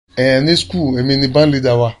ní school èmi ni band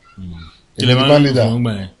leader wa. Èmi ni band leader.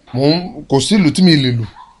 Kò sí ìlú tí mi lè lù.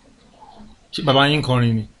 Ṣé bàbá yín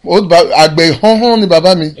kọrin ni? Àgbẹ̀ hánhán ni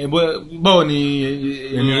bàbá mi. Báwo ni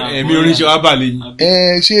ẹ̀mí orin ṣe wá bà lẹ́yìn?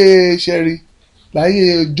 Ṣe rí láyé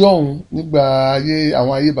jọ̀hún nígbà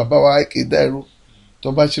àwọn ayé bàbá wa àìkè dáìró tó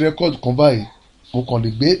bá ṣe rẹ́kọ̀dù kan báyìí mo kàn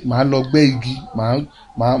lè màá lọ gbẹ́ igi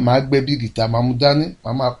màá gbẹ́ bí gìtá màá mú dání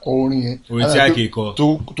màá máa kọ orin yẹn. Orin tí àìkè kọ.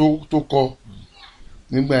 tó kọ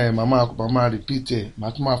nígbà yẹn màá máa repeat ẹ̀ màá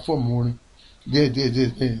tún máa fọ́ọ̀mù orin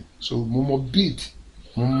díẹ̀ so mo mọ beat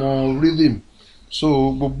mo mọ rhythm so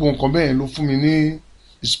gbogbo nǹkan bẹ́ẹ̀ ló fún mi ní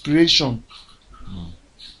inspiration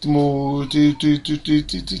tí mo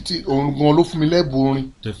ti òun gan ló fún mi lẹ́bùn orin.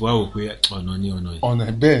 tẹ̀fọ́ wá wò pé ọ̀nà yìí. ọ̀nà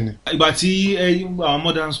bẹ́ẹ̀ ni. ìgbà tí àwọn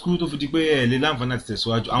modern school tó fi di pé ẹ lè láǹfààní àti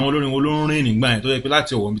tẹ̀síwájú àwọn olórin olórin nígbà yẹn tó yẹ pé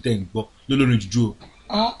láti ọ̀wọ́ mi tẹ̀ ń gbọ́ lólórin jùjú o.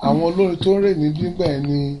 àwọn olórin tó ń rìn nígbà yẹn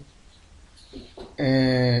ni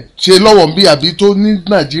ṣe lọ́wọ́ bí àbí tó ní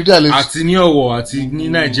nàìjíríà lè. àti ní ọ̀wọ̀ àti ní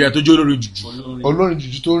nàìjíríà tó jẹ́ olórin jùjú. olórin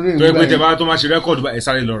jùjú tó rìn nígbà yẹn. tó yẹ pé tẹ bá tó máa ṣe rẹ́kọ̀dù ẹ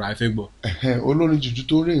sáré lọ rà ẹ fẹ́ gbọ́. olórin jùjú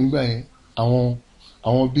tó rìn nígbà yẹn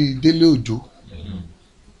àwọn bíi Délé Òjó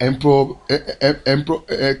Emperor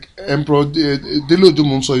Délé Òjó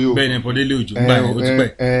mo ń sọ yìí o. bẹ́ẹ̀ ni Emperor Délé Òjó gbà yẹn ó ti pẹ́.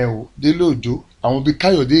 Délé Òjó àwọn bíi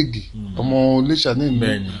Káyọ̀dé Ègì ọmọ Iléṣà ní ìlú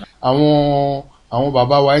àwọn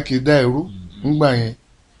bàbá wa àìkè dáìró nígbà yẹn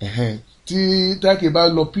tí táàkì bá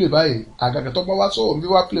lọ play báyìí àgàgà tó bá wá sọ̀rọ̀ bí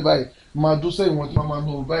wá play báyìí máa dó sẹ́yìn wọn tí máa máa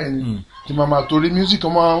nù báyìí ni tí máa máa torí music ṣe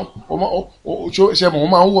mọ̀ ó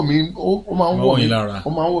máa ń wọ̀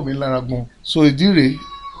mí lára gan. so ìdí rèé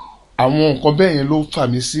àwọn nǹkan bẹ́ẹ̀ yẹn ló fà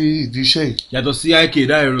mí sí ìdí iṣẹ́ yìí. yàtọ̀ sí àìkè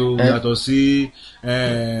dáìró yàtọ̀ sí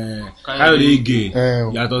Káyọ̀dé Ègè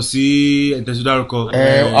yàtọ̀ sí ẹ̀tẹ̀sídárúkọ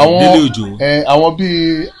Délé Òjó. àwọn bíi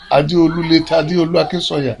Adéolú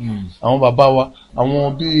Akínsọ̀yà àwọn bàbá wa àwọn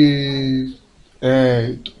bíi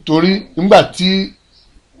torí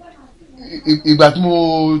ìgbà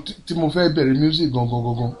tí mo fẹ́ bẹ̀rẹ̀ music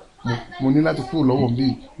gangan mo ní láti kúrò lọ́wọ́ bí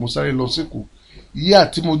mo sáré lọ sí Èkó yíyà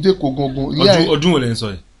tí mo dé Èkó gangan. ọdún wo lẹ ń sọ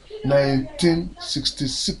yìí.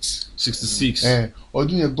 1966. 66.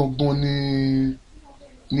 ọdún yẹn gangan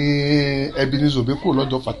ní Ebenezer Obey kúrò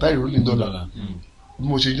lọ́dọ̀ Fatai Rolling Dollar bí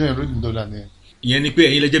mo ṣe yàn Rolling Dollar ni. ìyẹn ni pé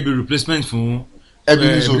ẹ̀yin lẹ jẹ́ bí replacement fún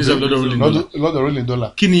Ebenezer lọ́dọ̀ Rolling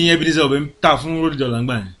Dollar. kí ni Ebenezer Obey ń tà fún Rolling Dollar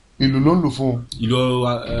ńgbà yẹn. ìlú ló ń lò fún un. ìlú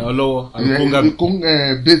ọlọ́wọ́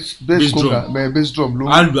bass drum ló.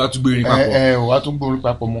 a ń lu àtúgbòrin papọ̀. àtúgbòrin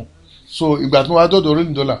papọ̀ mọ́ so ìgbà tí mo wá dọ́dọ̀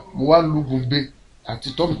Rolling Dollar mo wá lu gùnbé àti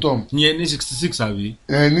tọ́mtọ́m. ìyẹn ní 66 àbí.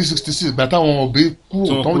 ní 66 gbà táwọn Obey kú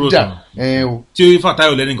tán jà. tí Fatai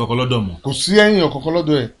ò lẹ́ni kankan lọ́dọ̀ mọ́. kò sí ẹ̀yìn kankan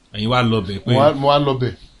lọ́dọ̀ ẹ̀. ẹ̀yin wá lọ bẹ̀ pé. mo wá lọ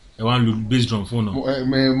bẹ̀. ẹ wá ń lu bass drum fún un náà.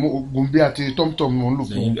 gùnbé àti tọ́mtọ́m mo ń lò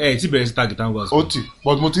fún un. ẹ ti bẹ̀rẹ̀ sí ta guitar wá. ó ti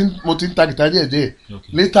but mo ti ń ta guitar díẹ̀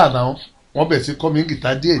later now wọ́n bẹ̀rẹ̀ sí kọ́ mi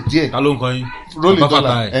guitar díẹ̀. ta ló ń kọ́ yín. Rolling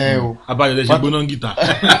Dollar abájọ ṣe gbóná guitar.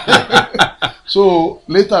 so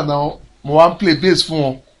later now mo wá ń play bass fún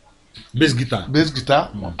wọn. bass guitar.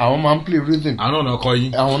 àwọn máa ń play rhythm. àwọn náà kọ́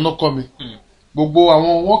yín. àwọn náà kọ́ mi. gbogbo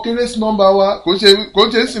àwọn wọ́n kéré sí nọ́mbà wa kò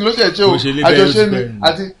ṣe sí ló ṣe ṣe o àjọṣe ni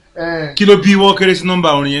àti. kí ló bí wọ́n kéré sí nọ́mbà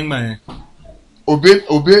orin yẹn gbà yẹn.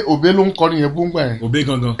 Obey ló ń kọrin yẹn bú gbà yẹn. Obey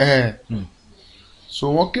gangan. so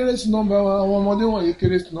wọ́n kéré sí nọ́mbà wa àwọn ọmọdé wọ̀nyí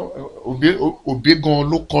kéré sí nọ́mbà Obey gan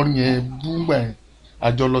ló kọrin yẹn bú gbà yẹn.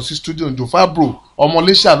 àjọ lọ sí studio Jofabro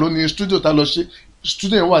ọmọléṣà ló ní studio tá lọ ṣe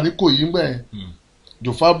studio yẹn wà ní Ìkòyí gbà yẹn.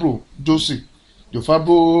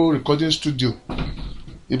 Jofabro recording studio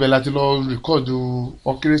ibẹ̀ láti lọ record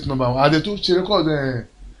ọkẹ́rẹ́sì nọ́mbà wọn àdè tó ṣe record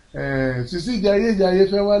Sisi Jayé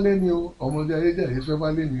fẹ́ wálé ni o ọmọdé Jayé fẹ́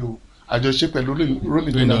wálé ni o àjọṣe pẹ̀lú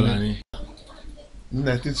Rolling Dollar ní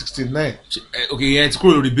 1969. ok ẹ ti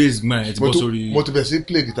kúrò lórí bass gbọ́n ẹ ti bọ́ sórí. mo ti bẹ̀ sí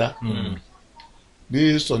play guitar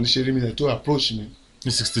bí Sunny ṣe rí mi tó approach mi.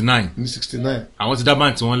 ní 69. ní 69. àwọn ti dá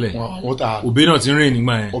báńkì tí wọ́n lẹ̀. Obey náà ti ń rìn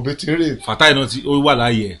nígbà yẹn. Obey ti ń rìn. Fatai náà ó wà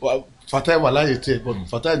láàyè. Fatai wà láàyè tiẹ̀ but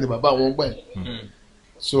Fatai ni bàbá àwọn gbà yẹn.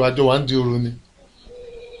 so àjọ wa ń di oro ni.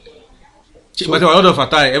 bàtà wà lọ́dọ̀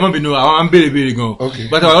Fatai ẹ mọ̀ bínú àwọn máa ń béèrè gan.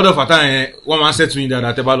 bàtà wà lọ́dọ̀ Fatai yẹn wọ́n máa ń ṣètò yín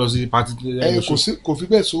dáadáa tẹ́ bá lọ sí pati. kò fi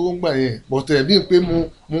bẹ́ẹ̀ sówó ń gbà yẹn but bí n pé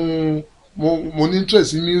mo ní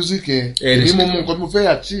interest in music yẹn èmi mo mú nǹkan tí mo fẹ́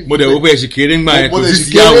achieve. mo dẹ̀ wò pé ẹ ṣì kéré ń gbà yẹn kò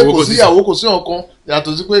sí ìyàwó kò sí ọ̀kan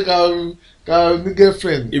yàtọ̀ sí pé ká ní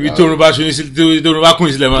girlfriend. ibi tóorun bá ṣoyún sí tóorun bá kún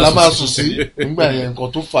ìsílẹ̀ máa sùn sí nígbà yẹn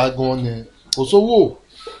nǹkan tó fa gan yẹn kò sówó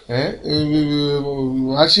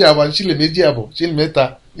a ṣe àwọn sílẹ̀ méjì àbọ̀ sílẹ̀ mẹ́ta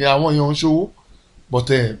ni àwọn èèyàn ń ṣòwò but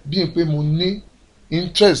bí n pé mo ní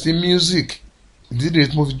interest in music ìdílé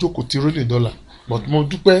tí mo fi jókòó ti Rolling Dollar but mo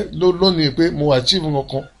dúpẹ́ lónìí pé mo achieve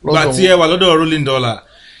nǹkan lọ́dọ̀ wọn. gbà tí ẹ wà lọ́dọ̀ Rolling Dollar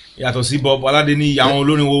yàtọ̀ sí Bob Aladeniyi àwọn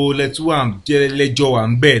olórin wo lẹ́tú wà lẹ́jọ́ wà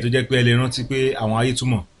ń bẹ̀ tó jẹ́ pé ẹ lè rántí pé àwọn ayé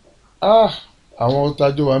túmọ̀. Àwọn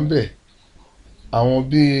tajọ wà ń bẹ̀ àwọn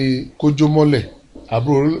bíi kójó mọ́lẹ̀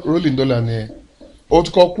àbúrò Rolling Dollar ni ó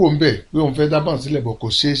tún kọ́ kúrò ń bẹ̀ pé òun fẹ́ dá band sílẹ̀ bọ̀ kò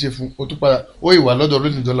ṣeé ṣe fún ó tún padà ó ìwà lọ́dọ̀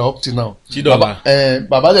Rolling Dollar up till now.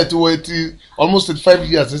 Bàbá dẹ̀ tí wọ́n ti almost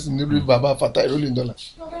 5 years sísìn nílùú bàbá Fatai Rolling Dollar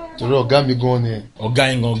torí ọ̀gá mi gan ni. ọ̀gá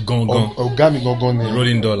yín gangan. ọ̀gá mi gangan ni.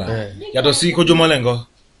 Rolling Dollar yàtọ̀ sí kójó mọ́lẹ̀ nǹkan.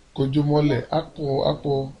 kójó mọ́lẹ̀ àpọ̀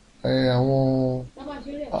àwọn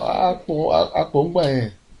àpọ̀ ńgbà yẹn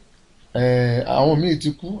àwọn míì ti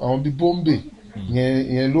kú àwọn bíi Bombe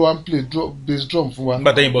yẹn ló wá ń play bass drum fún wa.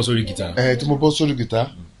 nígbà tẹ́yìn bọ́ sórí gìtá. tí mo bọ́ sórí gìtá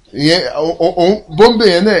ìyẹn Bombe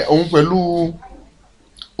yẹn náà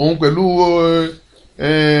òun pẹ̀lú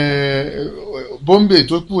Bombe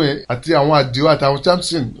tó kú yẹn àti àwọn Àdìó àtàwọn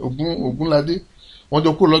Samson Ogunlade wọ́n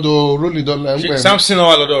jọ kúrò lọ́dọ̀ Rolling Dollar. Samson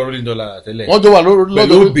wà lọ́dọ̀ Rolling Dollar tẹ́lẹ̀. wọ́n jọ wà lọ́dọ̀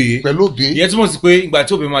pẹ̀lú Òbí. ìyẹn túmọ̀ sí pé ìgbà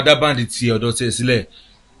tí Òbí máa dá báńdì ti ọ̀dọ̀ tiẹ̀ sílẹ̀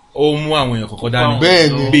ó mú àwọn èèyàn kọ̀ọ̀kan dání.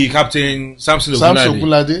 bẹ́ẹ̀ni bíi Captain Samson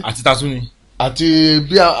Ogunlade àti tatuni. àti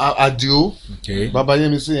bí Àdìó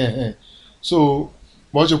Babayẹmísí so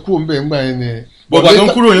wọ́n ṣe kúrò ńbẹ̀ ńgbà yẹn ni. bọ̀gbà tó ń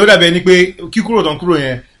kúrò yẹn ó dàbí ẹni pé kíkúrò tó ń kúrò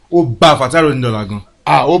yẹn ó bá Fatai Rolling Dollar gan.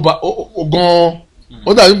 ó bá gan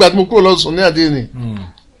ó dàbí ìgbà tí mo kúrò lọ Sunny Ade ni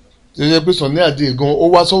ṣe jẹ́ pé Sunny Ade gan ó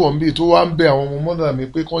wá sọ̀wọ́n bíi tó wá ń bẹ àwọn ọmọ mọ́dà mi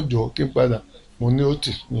pé kàn jọ kí n padà mo ní ó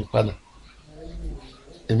tì ní padà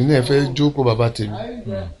èmi náà fẹ́ jókòó bàbá tèmi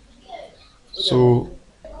so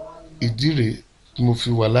ìdí rèé tí mo fi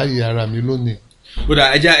wà láyé ara mi lónìí.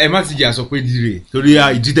 kódà ẹ má ti jà sọ pé ìdí rèé torí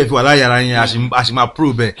ìdí tẹ́ fi wà láyé ara yẹn a sì máa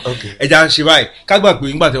prove bẹ́ẹ̀ ẹja ṣe báyìí ká gbà pé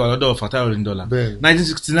nígbà tẹ́ wà lọ́dọ̀ Fatai Rolling Dollar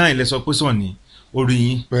 1969 lẹ sọ pé sàn ní orí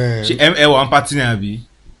yín ṣe ẹ wà ń pàtí ní àbí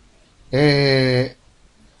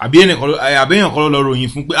àbẹ́yàn kan lọ ròyìn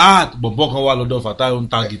fún pé bọ̀bọ̀ kan wà lọ́dọ̀ Fatai ń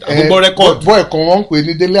ta gìtá gbogbo rẹ́kọ̀dù. bọ́ ẹ̀kan wọn ń pè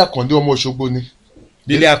ní Délé Àkàndé ọmọ Òṣogbo ni.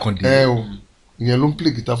 Délé Àkàndé. ìyẹn ló ń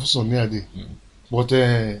play gìtá fún Sunny Ade but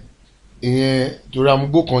ìyẹn torí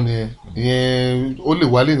amúgbó kan ni ìyẹn ó lè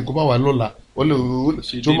wálé ní kó má wà lọ́la ó lè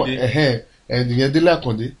ìyẹn Délé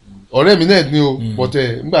Àkàndé ọ̀rẹ́ mi náà ni o but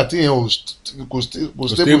nígbà tí ìyẹn kò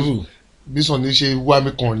stable bí Sunny ṣe wá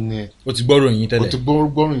mi kan ni. ó ti gbọ́rọ̀ yín tẹ́lẹ̀. ó ti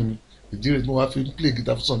gbọ́rọ̀ yín ìdí rẹ̀ tí mo wá fi play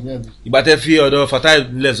guitar fún Sunny Ade. ìgbà tẹ́ fi ọ̀dọ̀ Fatai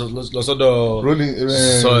lọ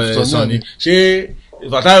sọ́dọ̀ Sunny ṣé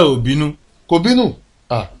Fatai ò bínú. kò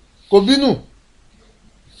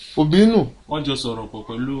bínú wọ́n jọ sọ̀rọ̀ pọ̀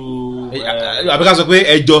pẹ̀lú. àbí ká sọ pé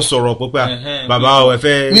ẹ jọ sọ̀rọ̀ pọ̀ pé bàbá ẹ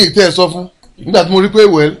fẹ́. ní ìtẹ́ ẹ sọ fún nígbà tí mo rí pé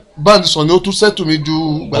band Sunny ó tún sẹ́tù mi ju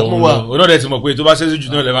ìgbà tí mo wà. òun náà dẹ̀ ti mọ̀ pé tó bá ṣẹ́jú jù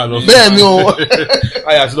náà lè máa lọ. bẹ́ẹ̀ ni o.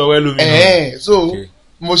 ayà ti lọ wẹ́ lómi náà. so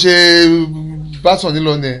mo ṣe bá Sunny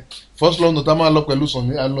lọ ní first London tá a máa lọ pẹ̀lú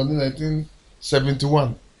Sunny a lọ ní 1971.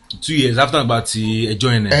 2 years after gba ti ẹjọ́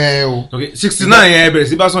yẹn nẹ. 69 yẹn bẹ̀rẹ̀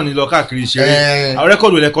sí bá Sunny lọ káàkiri ṣeré àwọn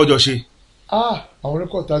rẹ́kọ̀dù lẹ kọ́jọ ṣe. àwọn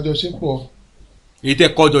rẹ́kọ̀dù tájọ ṣe pọ̀. èyí tẹ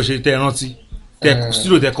kọ́jọ ṣe tẹ rántí tẹ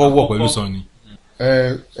studio tẹ kọ́ wọ̀ pẹ̀lú Sunny.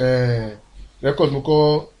 rẹ́kọ̀dù mo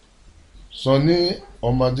kọ́ Sunny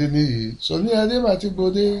ọmọ Adeniyi Sunny Ade má ti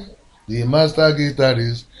gbòde the master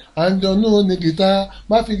guitarist àjọ̀nú ní gìtá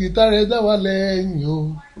má fi gìtá rẹ̀ dá wa lẹ́yìn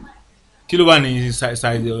o. kí ló wà ní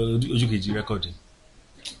ojú kejì rẹ́kọ̀dù?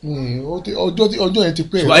 ọjọ́ yẹn ti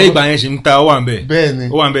pẹ́. ṣùgbọ́n ayé ìgbà yẹn ṣe ń ta ó wà ń bẹ̀. bẹ́ẹ̀ni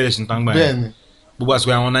ó wà ń bẹ̀ lẹ̀ ṣe ń ta ń gbà yẹn. bẹ́ẹ̀ni gbogbo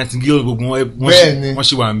àsìkò àwọn Nightingale gbogbo wọ́n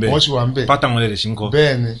ṣì wà ń bẹ̀. wọ́n ṣì wà ń bẹ̀. pátá wọn lẹ̀ ṣe ń kọ́.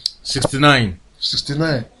 bẹ́ẹ̀ni 69.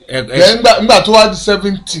 nígbà tó wá di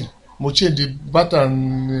 70 mo change pattern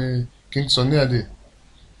King Sunny Ade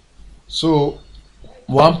so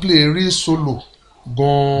one play real solo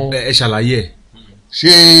gan. ẹ ṣàlàyé ẹ.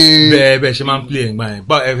 ṣé bẹ́ẹ̀ ṣe máa ń play ẹ̀ gbà yẹn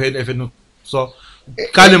bá ẹ fẹ́ nu sọ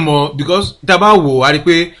ká lè mọ̀ because tá a bá wò á rí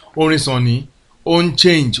pé orin Sunny ó ń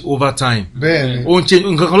change over time. bẹ́ẹ̀ni ó ń change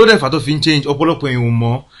nǹkan kan ló dẹ̀ fà tó fi ń change ọ̀pọ̀lọpọ̀ èèyàn ò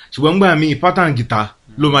mọ̀ ṣùgbọ́n gbà mí pattern guitar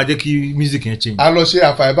ló máa jẹ́ kí music yẹn change. a lọ ṣe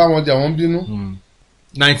àfàì báwọn jà wọ́n bínú.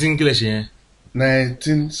 19 kílẹ̀ ṣe yẹn.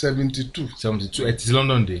 1972. 72 ẹ ti ti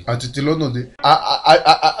London dé. àti ti London dé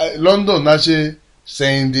London náà ṣe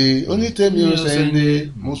sẹ́yìndé onítẹ̀mí ó sẹ́yìndé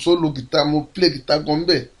mo solo guitar mo play guitar gan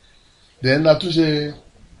bẹ́ẹ̀ then la tún ṣe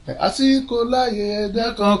àsìkò láyé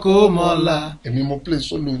ẹ̀dá kan kó mọ́la èmi mo play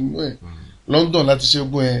solo nínú ẹ̀ London láti ṣe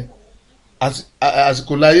gbọ́ yẹn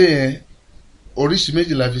àsìkò láyé yẹn oríṣi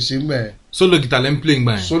méjì la fi ṣe ń gbà yẹn. solo guitar lẹ́ ń play ń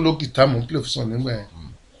gbà yẹn. solo guitar mo ń play fún Sunny nígbà yẹn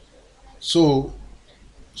so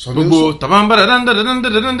gbogbo tàbámbàdà ẹ̀yìn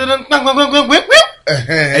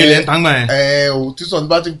lẹ́ ń tàn gbà yẹn. o tí Sunny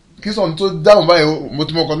bá ti kí Sunny tó dáhùn báyìí mo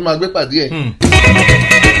ti mọ ọkàn tó máa gbé pàdé ẹ̀.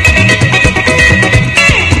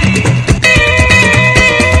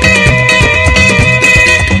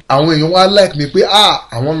 àwọn èèyàn wá like mi pé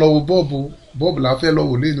àwọn lọ wo bọ́ọ̀bù la fẹ́ lọ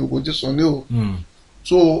wò lẹ́nu ojú Sunny o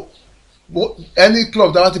so any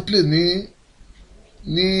club that wá ti play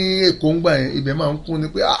ní Èkó ń gbà yẹn ibẹ̀ máa ń kún ni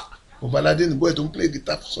pé Bobade Aladeniyi boy tó ń play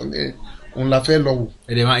guitar Sunny òun la fẹ́ lọ wò.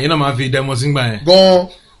 ẹ̀dẹ̀ máa yín náà máa fi demo sí gbà yẹn. gan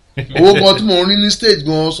owó gan tí mo rí ní stage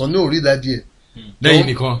gan Sunny ò rí ìdajì ẹ̀. lẹ́yìn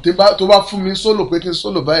nìkan. tó bá fún mi solo pé kí n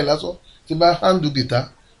solo báyìí lásán tí bá handle guitar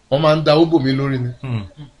wọ́n máa ń da owó mi lórí ni.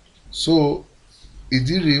 So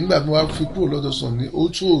ìdí rèé nígbà tí wọ́n fi kúrò lọ́dọ̀ Sunny ó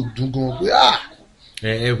tún ò dùn gan pé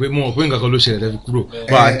pé mo mọ̀ pé nǹkan kan ló ṣẹlẹ̀ lẹ́fi kúrò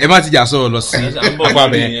ẹ má ti jà sọ̀rọ̀ lọ sí apá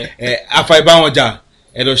bẹ́ẹ̀ afáìbáwọn jà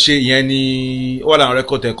ẹ lọ ṣe ìyẹn ní wọ́n làwọn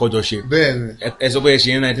rẹ́kọ̀tì ẹ kọjọ ṣe ẹ sọ pé ẹ ṣe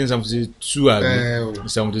ní 1972 àbí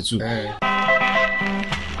 72.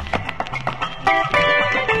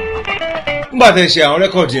 nígbà tẹ ṣe àwọn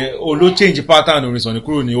rẹ́kọ̀tì yẹn o ló change pattern orin Sunny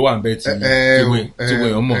kúrò ní owó àǹbẹ̀ tí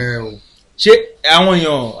wọ́n mọ̀ ṣé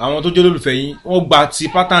àwọn tó jẹ́ olólùfẹ́ yín wọ́n gba ti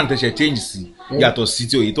pattern tẹ̀sẹ̀ change sí yàtọ̀ sí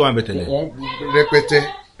ti òye tó wà ń bẹ tẹ́lẹ̀.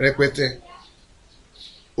 rẹpẹtẹ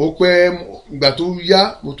ó pẹ́ ìgbà tó yá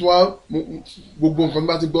mo tún wá gbogbo nǹkan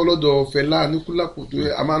bá ti gbọ́ lọ́dọ̀ Fẹlá Aníkúlápó tó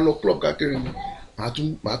yẹ a máa ń lọ club káàkiri ni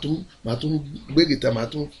màá tún gbé gìtá màá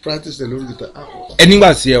tún practice lórí gìtá. ẹ nígbà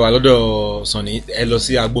tí ẹ wà lọ́dọ̀ Sunny ẹ lọ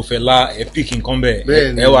sí agbo Fẹlá ẹ pick nǹkan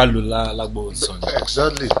bẹ́ẹ̀ ẹ wà lò lágbo Sunny.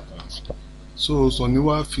 Exactly. So Sunny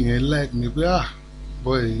wá fi yẹn like mi pé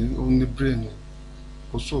boy ó ní brain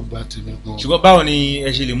ó sọ gba tèmi gan. ṣùgbọ́n báwo ni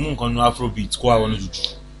ẹ ṣe lè mú nǹkan nu afrobeat kó àwọn ojútùú.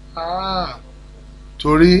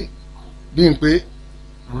 torí bí n pé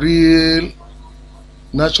real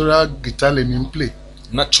natural guitar lèmi ń play.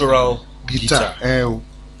 natural guitar.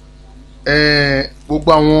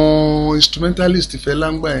 gbogbo àwọn instrumentalist fẹ́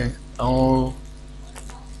láǹgbà yẹn àwọn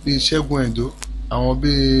bíi Ṣẹ́gun Ẹ̀dó àwọn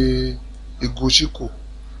bíi Ìgòṣíkò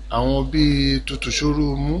àwọn bíi Tutù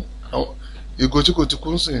Ṣòro mú Ìgòṣíkò ti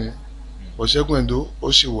kú sí yẹn Ṣẹ́gun Ẹ̀dó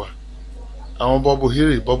ó sì wà àwọn Bob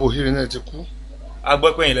Ohiri náà ti kú.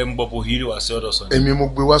 agbẹ́pẹ̀yìn lẹ́nu Bob Ohiri wá sí ọ̀dọ̀ Sunny. èmi mo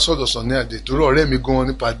gbé wá sọ́dọ̀ Sunny Ade torí ọ̀rẹ́ mi gan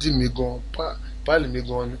ni pàdí mi gan pálí mi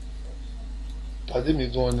gan ni pàdí mi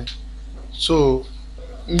gan ni so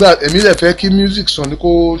nígbà èmi lè fẹ́ kí music Sunny kó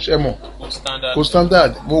ṣe mọ̀ kó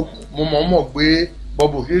standard mo mọ̀ gbé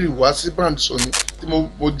Bob Ohiri wá sí band Sunny tí mo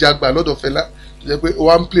jagba lọ́dọ̀ Fẹlá jẹ́ pé ó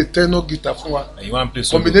wá ń play tenor guitar fún wa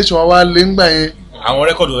combination wa wá lé ńgbà yẹn. àwọn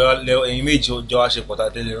rẹ́kọ̀dù ẹ̀yin méjì jọ wá ṣe pọ̀tà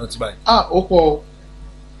tẹ́lẹ̀ rántí báyìí. ó pọ̀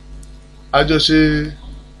àjọṣe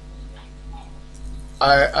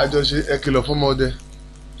ẹ̀kìlọ̀ fọ́mọdé.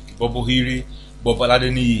 Bob Ohiri Bob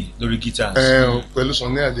Aladeniyi lórí guitar. pẹ̀lú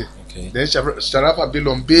Sunny Ade then Sharafa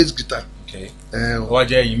Bello on bass guitar. wá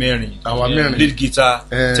jẹ́ ẹ̀yin mẹ́rin. àwa mẹ́rin lead guitar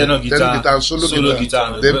tenor guitar solo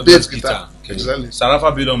guitar then bass guitar. Exactly.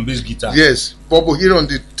 Sharafa Bello on bass guitar. Yes, Bob Ohiri on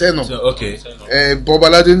the tenor. Bob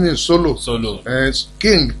Aladeniyi solo.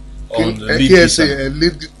 King on lead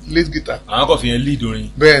guitar. Lead guitar. àwọn kò fi yẹn lead orin.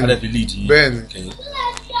 bẹ́ẹ̀ni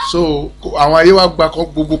so àwọn ayé wa gba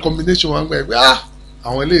gbogbo combination wa gba ẹ pé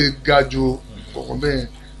àwọn eléyìí ga ju kọ̀ọ̀kan bẹ́ẹ̀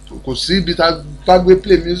kò sí ibi tá a bá gbé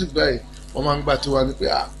play music báyìí wọ́n máa ń gbà tiwa ni pé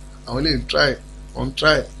àwọn eléyìí try.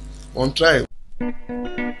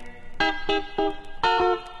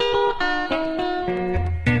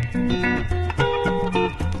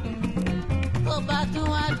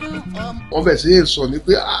 wọ́n bẹ̀ sí sọ ni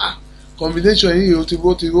pé combination yìí ó ti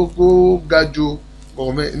gbó ga ju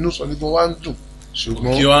gọ̀ọ̀mẹ́ inú Sunny gan wá ń dùn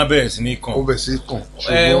ṣùgbọ́n kí wọ́n bẹ̀rẹ̀ sí ní kàn. ó bẹ̀rẹ̀ sí kàn.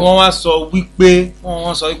 wọ́n wá sọ wípé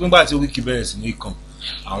nígbà tí wíkì bẹ̀rẹ̀ sí ní kàn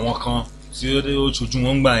àwọn kan tí ó ṣojú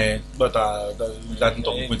wọn gbà yẹn gbọ́ta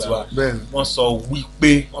ìdádúntọ̀ pípé tiwa wọ́n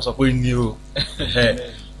sọ pé ní o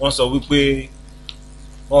wọ́n sọ pé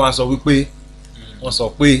wọ́n sọ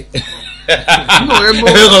pé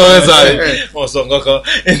wọ́n sọ nǹkan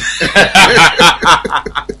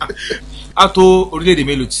a tó orílẹ̀-èdè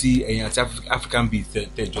mélòó tí ẹ̀yin àti African Beat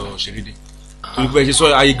tẹ̀jọ ṣeré dé torí pé ẹ ṣe sọ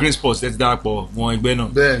ayé Green Sports tẹ́tí darapọ̀ mọ́ ẹgbẹ́ náà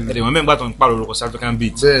ẹ̀dẹ̀ wọn mẹ́gbàá tó ń pààrọ̀ orúkọ sí African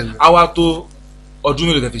Beat a wá tó ọdún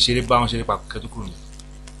mélòó tẹ́ fi ṣeré bá wọn ṣeré papọ̀ kẹ́tù kúrò ní.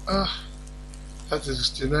 láti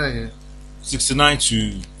 69 yẹn. 69 to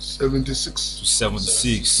 76.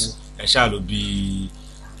 76 ẹ ṣáà ló bí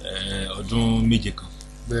ọdún méje kan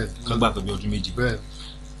kan gbà pé bí ọdún méje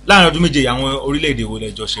láàrin ọdún méje àwọn orílẹ̀-èdè wo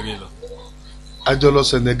lẹ́jọ́ ṣeré lọ. a jọ lọ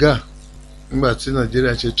Senegal nígbà tí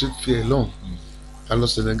Nàìjíríà ṣe trip fair lọ́hùn a lọ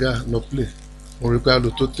Senegal lọ play mo rí pé a lò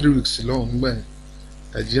tó 3 weeks lọ́hùn nígbà yẹn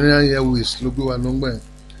Nigerian Airways ló gbé wa nígbà yẹn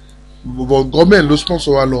gbogbo gọ́ọ̀mẹ̀ntì ló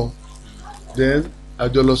sponsor wa lọ then a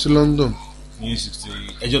jọ lọ sí London. ní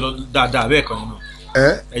 60 ẹjọ́ lọ dáadáa bẹ́ẹ̀ kan nínú.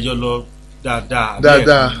 ẹjọ́ lọ dáadáa bẹ́ẹ̀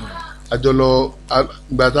kan nínú. a jọ lọ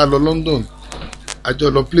ìgbà tá a lọ London a jọ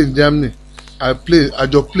lọ play ní Germany a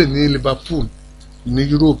jọ play ní Liverpool ní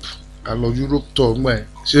Europe a lọ Europe tour ngbà yẹn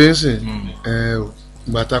ṣé ń sìn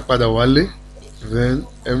ìgbà tá a padà wálé then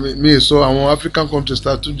mi sọ àwọn African countries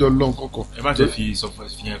ta tún jọ lọ́n kọ̀kọ̀. ẹ má tẹ fi sọ fún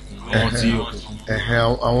fi yẹn kún àwọn tí òkè òkun.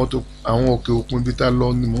 àwọn òkè òkun ibi tá a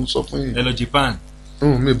lọ ni mò ń sọ fún yìí. ẹ lọ Japan.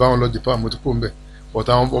 mi bá wọn lọ Japan mo ti kúrò mbẹ but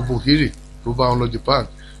àwọn Bob Ohiri ló bá wọn lọ Japan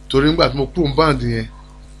torí nígbà tí mo kúrò ń báǹdì yẹn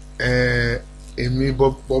èmi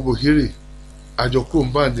Bob Ohiri àjọ kúrò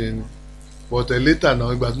ń báǹdì yẹn ni but later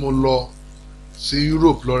náà ìgbà tí mo lọ sí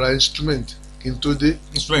Europe lọ ra instrument kí n tó dé.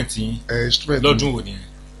 instrument yín instrument lọ́dún wo ni.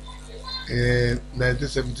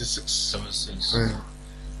 1976.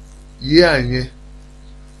 Year yẹn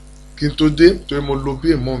kí n tó dé torí mo lò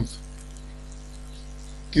bí a month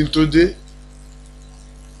kí n tó dé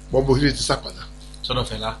Bob Ohiri ti sàpàdà. sọ́dọ̀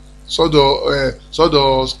Fẹlá.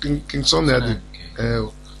 sọ́dọ̀ King Sunny Ade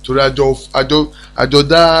torí àjọ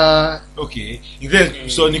dá. ok ìfẹ́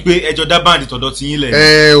sọ ni pé ẹjọ́ dá báńdì tọ̀dọ̀ ti yín lẹ̀.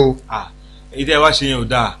 èyí tẹ́ ẹ wá ṣe yẹn ò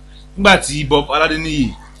dáa nígbà tí Bob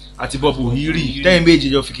Aladeniyi àti Bob Ohiri tẹ́yìn méjì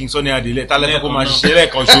jọ fi King Sunny Ade lẹ̀ tálẹ́ kó máa ṣiṣẹ́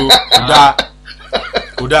lẹ́ẹ̀kan ṣo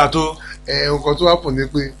kò dáa tó. nǹkan tó wá pọ̀ ni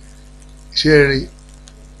pé ṣé ẹ rí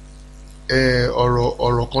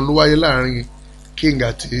ọ̀rọ̀ kan ló wáyé láàrin King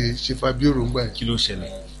àti Shifabioro ńgbà yẹn. kí ló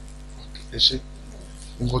ṣẹlẹ̀. ẹ ṣe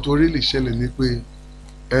nǹkan tó rí lè ṣẹlẹ̀ ni pé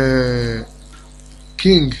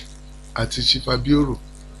King àti Shifabioro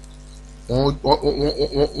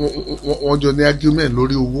wọ́n jọ ní argument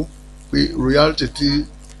lórí owó pé royalty tí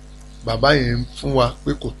bàbá yẹn ń fún wa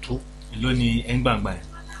pé kò tó. èló ni ẹ̀ ń gbàǹgbà yẹn.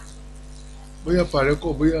 bóyá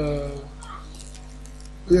pàrẹ́kọ̀ bóyá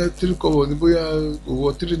 3 kọ́bọ̀ ni bóyá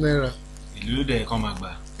owó 3 naira. ìlú ló dẹ̀ kàn máa gbà.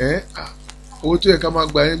 owó tó yẹ ká máa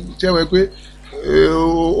gbà yẹn tí wọ́n pé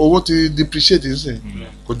owó ti depreciate nsìn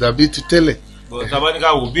kò dàbí ti tẹ́lẹ̀. tabaníkà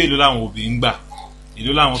wò bí èló làwọn òbí ń gbà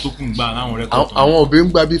èló làwọn tó kù ń gbà láwọn rẹ́kọ̀tù. àwọn òbí ń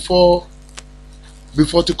gbà bí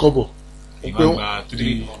 40 kọ́bọ̀. ìgbà gba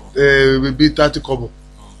 3. bí 30 kọ́bọ̀.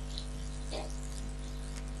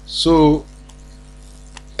 so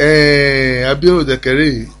Abioro dẹkẹrẹ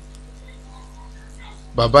yìí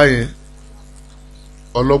bàbá yẹn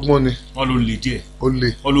ọlọ́gbọ́n ni. wọ́n ló le díẹ̀. ó le.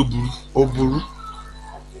 wọ́n ló burú. ó burú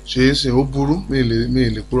ṣe é sìn ó burú mi ì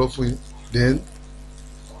lè purọ́ fún yín then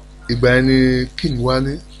ìgbà yẹn ni King wá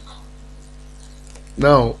ní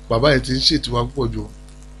now bàbá yẹn ti ń ṣètò wa púpọ̀ jù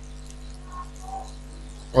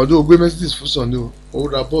ọdún ó gbé Mercedes fún sàn ni ó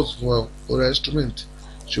ra bus fún wa ó ra instrument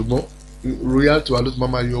ṣùgbọ́n royalty wa ló ti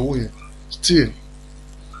máa yọ owó yẹn still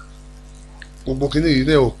gbogbo kìíní yìí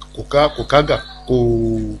náà kò kága kò.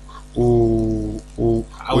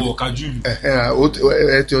 àwọn òkájúlù.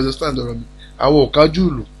 ẹ ti understand ọ̀rọ̀ mi àwọn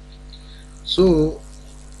òkájúlù so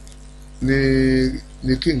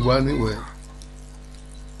ni King wá níwẹ̀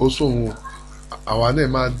ó sóhun àwa náà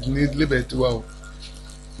máa ní lébẹ̀ tiwa o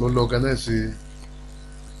ló lọ organize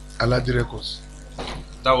Aladi Records.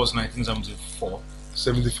 that was 1974.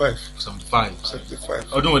 75.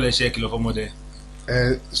 ọdún wo lẹ ṣe kìlọ̀ fọmọdé.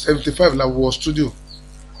 75 la wọ studio.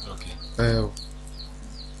 okay.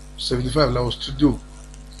 75 la wọ studio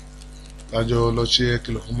lájọ lọ ṣe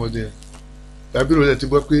kìlọ̀ fọmọdé Abioro rẹ ti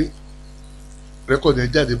gbọ́ pé rẹ́kọ̀dì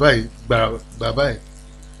yẹn jáde báyìí gbà báyìí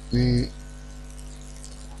ni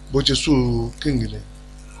bó ṣe sùn King ni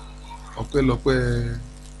ọpẹ́lọpẹ́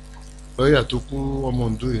lọ́ọ̀yà tó kú ọmọ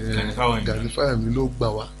Oǹdó yẹn Gani Fáyẹ̀mí ló gbà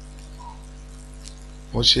wá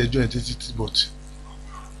wọ́n ṣe ẹjọ́ yẹn títí but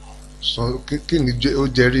King ó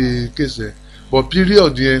jẹ́rìí kéèsì ẹ̀ but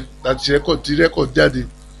period yẹn láti rẹ́kọ̀dì jáde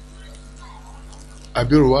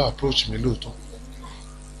Abioro wá approach mi lóòótọ́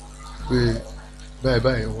pé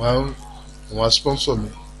báyìí wọ́n á sponsor mi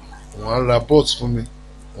wọ́n á ra bots fún mi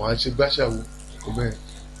wọ́n á ṣe gbàṣàwò kò bẹ́ẹ̀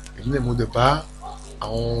èmi náà mo dẹ̀ bá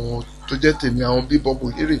àwọn tó jẹ́ tèmi àwọn bí Bob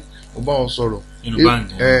Ohiri mo bá wọn sọ̀rọ̀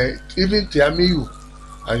even tí Amiyu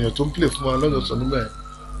àyàn tó ń play fún wa lọ́dọ̀ sọ nígbà yẹn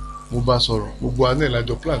mo bá sọ̀rọ̀ gbogbo àná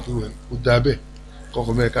ìlàjọ plan tó rẹ̀ ó dá bẹ́ẹ̀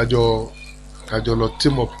kọ́kọ́ mẹ́rin kájọ lọ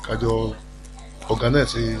team up kájọ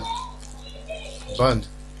organize band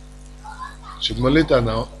ṣùgbọ́n later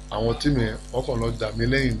náà àwọn tíìmù yẹn wọ́n kàn lọ dà mí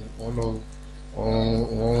lẹ́yìn ni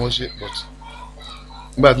wọ́n ṣe but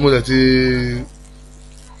nígbà tí mo tẹ̀ ti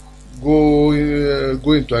go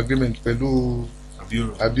into agreement pẹ̀lú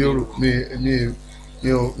Abioro mi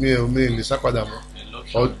lè sá padà mọ́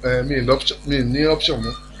mi ní option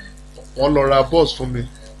mọ́ wọ́n lọ ra bus fún mi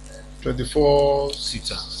 24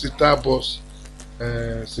 seater bus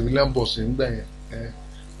civilian bus nígbà yẹn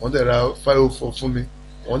wọ́n dẹ̀ ra 504 fún mi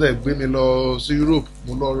wọ́n dẹ̀ gbé mi lọ sí Europe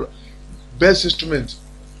mo lọ best instrument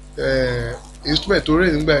tó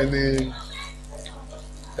rẹ̀ nígbà yẹn ni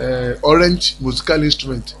orange musical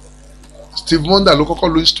instrument Steve Wonder ló kọ́kọ́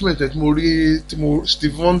lo instrument tí mo rí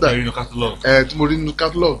Steve Wonder tí mo rí nínú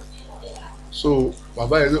catalog so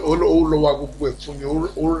bàbá yẹn ó lọ wá gbogbo ẹ̀ fún mi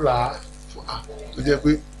ó rà á tó jẹ́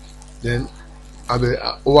pé then àbẹ̀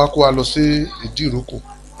ó wá kó wa lọ sí ìdí ìrókò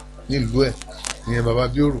nílùú ẹ̀ ìyẹn bàbá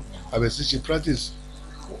bíòrò àbẹ̀ sí ṣe practice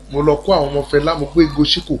mo lọ kó àwọn ọmọ Fẹlá mo gbé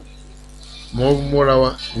goshiko mo mọ́ra wa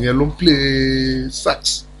ìyẹn ló ń play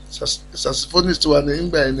saxophonist wa ní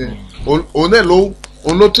ìgbà yẹn ni òun náà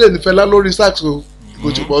ló train Fẹlá lórí sax o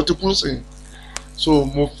goshiko ó ti kú sí so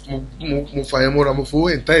mo fà yẹn mọ́ra mo fowó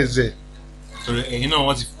ẹ̀ńtà ẹ̀zẹ̀. sọ̀rọ̀ ẹ̀yin náà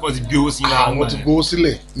wọ́n ti bí owó sílẹ̀. àwọn ti gbowó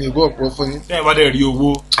sílẹ̀ mi gbọ́ ọ̀pọ̀ fún yín. tẹ́yìn bá dẹ̀ rí owó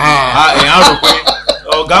ẹ̀yìn á rò pé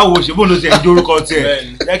ọ̀gá wo ṣe bóun ló ti ẹ̀ jórúkọ tiẹ̀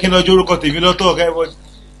jẹ́ kí n lọ jórúkọ tèmi lọ́tọ̀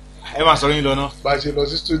ẹ máa sọ̀rọ̀ yín lọ náà. bá a ṣe lọ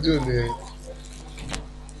sí studio ni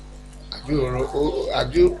àbírò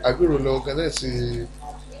lọ organize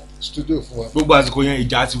studio fún wa. gbogbo àsìkò yẹn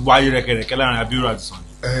ìjà ti wáyé rẹ̀kẹ̀rẹ̀kẹ̀ láàrin Abiru àti Sunny.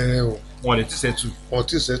 wọn lè ti settle. wọn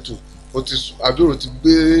ti settle Abiru ti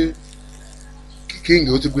gbé King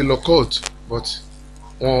ó ti gbé lọ court but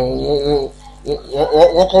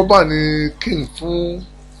wọ́n kọ́ bá ní King fún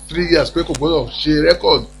 3 years pé kò gbọ́dọ̀ ṣe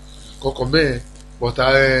record kọ̀ọ̀kan bẹ́ẹ̀ but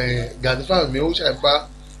Ganifa mi ó ṣàìpá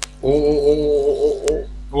ó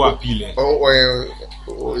wà pilẹ̀.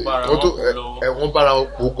 wọ́n bára wọn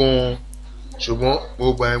pọ̀ gan-an ṣùgbọ́n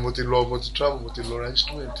gbogbo àyẹn mo ti travel mo ti lọ ra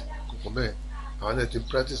instrument kọ̀ọ̀kan bẹ́ẹ̀ àwọn náà ti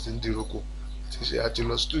practice ní dìrókò àti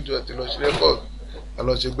lọ studio àti lọ ṣe record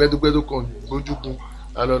àlọ́ ṣe gbẹ́dúgbẹ́dú kan gbójúgun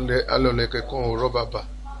alọ́lẹ̀kẹ̀ kan ọ̀rọ̀ bàbà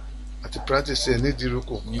àti practice ẹ̀ ní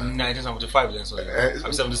ìdíròkò. ní 1975 lẹ́sọ̀ yìí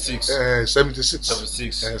àbí 76.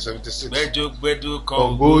 76. gbẹ́dú kan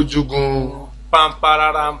gbójúgun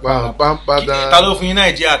pamparara. ta ló fún yín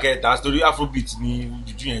Nàìjíríà kẹta torí Afrobeat ní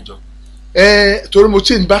jùjú yẹn jọ. torí mo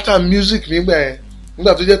change pattern music nígbà yẹn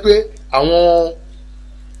nígbà tó jẹ́ pé àwọn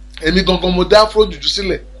èmi gangan mo dá Afro jùjú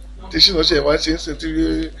sílẹ̀ tí ṣìnà ṣe wá ṣe ń ṣe tí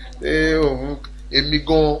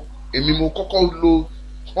èmi mo kọ́kọ́ lo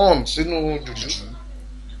horn sínú jùjú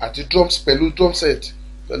àti drums pẹ̀lú drum set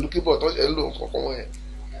pẹ̀lú keyboard tó ṣe ń lò kọ́kọ́ wọ̀nyẹn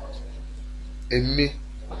èmi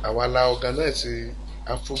àwa la organize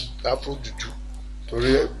afro jùjú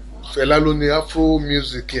torí Fẹlá ló ní afro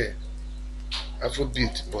music ẹ̀ afro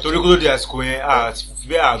beat. torí kó tó di àsìkò yẹn àti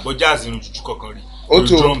bẹ́ẹ̀ àgbọ̀ jazz nínú jùjú kankan rí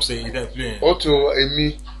drums ẹ̀yìn tẹ̀ play yẹn. ó tó èmi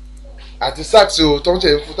àti sax o tó ń ṣe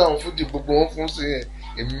fún táwọn fúdì gbogbo wọn fún sí yẹn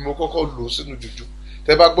èmi mo kọ́kọ́ lò sínú jùjú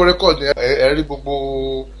tẹ bá gbọ́ rẹ́kọ̀dì ẹ rí gbogbo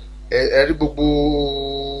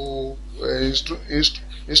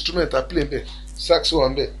instrument a play nbẹ sax wà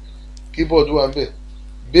nbẹ keyboard wà nbẹ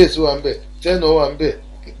bass wà nbẹ tenor wà nbẹ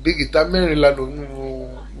bí guitar mẹ́rin la lò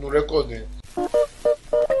nínú rẹ́kọ̀dì yẹn.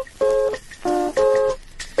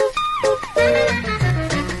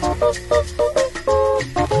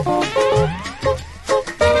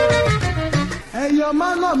 ẹ̀yọ́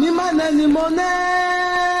máa nà mí máa nà ni mo nẹ́.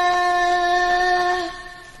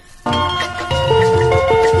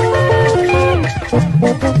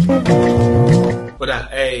 kódà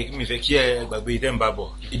mi fẹ́ kí ẹ gbàgbé ìdẹ́ ń bá bọ̀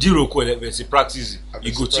ìdíròkọ ẹlẹ́fẹ̀ẹ́ sí practice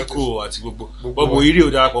ìgò tíkò àti gbogbo bọ́bọ̀ eré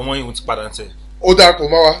ò darapọ̀ mọ́ ìhun ti padà ń tẹ̀. ó darapọ̀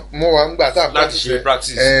mọ́ wa ńgbà tá a láti ṣe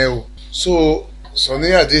practice. o so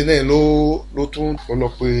Sunny Ade náà ló tún lọ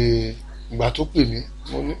pé ìgbà tó pè mí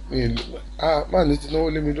mo ní máa ní ti náwó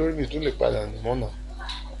lé mi lórí mi tún lè padà mọ́nà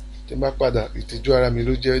tí má padà ìtìjú ara mi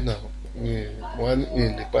ló jẹ́ náà mi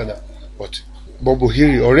lè padà but Bob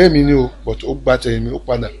Ohiri ọ̀rẹ́ mi ni o but ó gba tẹ̀yìn mi ó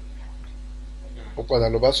padà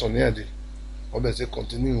lọ bá Sunny Ade wọ́n bẹ̀rẹ̀ sí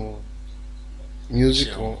continue music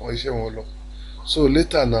wọn iṣẹ́ wọn lọ so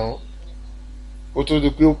later now ó tó di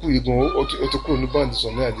pé ó kú igun ó ti kúrò ní band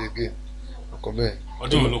Sunny Ade again ọkọ̀ bẹ́ẹ̀.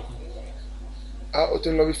 ọdún wo ló kú. ó ti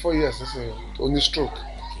ń lọ bí 4 years sísìn ó ní stroke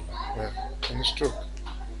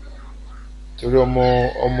torí ọmọ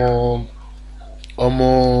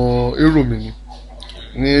èrò mi ni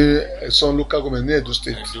ní ẹ̀sán local government ní Edo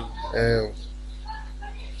state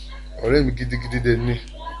ọ̀rẹ́ mi gidigidi dẹ̀ ní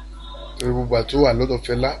torí gbogbo àti wà lọ́dọ̀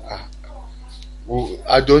Fẹlá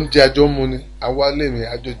àjọ ń jẹ àjọ mu ni àwa lè mi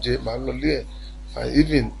àjọ jẹ màá lọ lé ẹ̀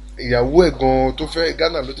even ìyàwó ẹ̀ gan tó fẹ́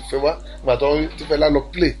Ghana ló ti fẹ́ wá nígbà tó ti Fẹlá lọ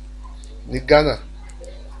play ní Ghana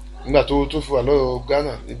nígbà tó fi wà lọ́dọ̀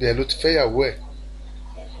Ghana ibi ẹ̀ ló ti fẹ́ ìyàwó ẹ̀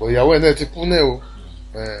bọ̀ ìyàwó ẹ̀ náà ti kú náà o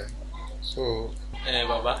so.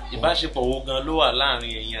 bàbá ìbáṣepọ̀ wo gan ló wà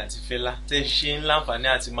láàrin ẹ̀yin àti Fẹlá tẹ́ ṣe ń láǹfààní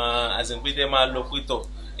àti máa àsìkò tẹ́ máa lọ pétọ̀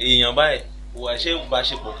èèyàn báyìí wà ṣé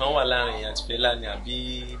ìbáṣepọ̀ kan wà láàrin ẹ̀yin àti Fẹlá ni àbí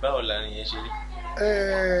báwo láàrin yẹn ṣe rí.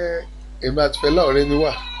 èmi àti Fẹlá ọ̀rẹ́ ni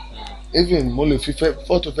wà even mo lè fi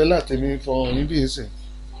fọ́tò Fẹlá tèmi fọhàn níbí ìsìn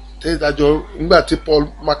tẹ́ ìdájọ́ nígbà tí Paul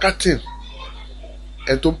McCartney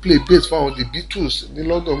ẹ̀ tó ń play bass fáwọn the Beatles ní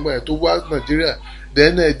London gbà ẹ̀ tó wá Nàìjíríà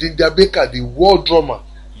then Ginger Baker the world drummer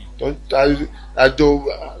àjọ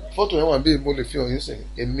fọ́tò yẹn wà bí mo lè fi hàn yín sìn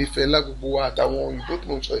èmi Fẹlá gbogbo wa àtàwọn òyìnbó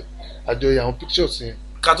tó ń sọ yìí àjọ àwọn pictures yẹn.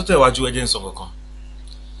 ká tó tẹ̀wájú ẹjẹ́ ń sọ kankan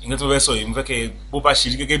nǹkan tí mo fẹ́ sọ yìí mo fẹ́ kẹ́ bó bá ṣe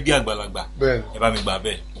rí gẹ́gẹ́ bí àgbàlagbà ẹ bá mi gbà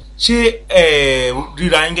bẹ́ẹ̀ ṣé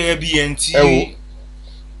ríra yín gẹ́gẹ́ bí ẹni tí. ẹ wo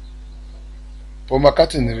Paul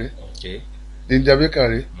McCartney rè Ginger Baker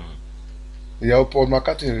rè ìyàwó Paul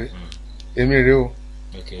McCartney rè èmi rè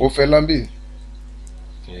o Fẹlá ń bì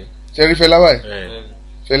ṣẹ́rí Fẹlá báyìí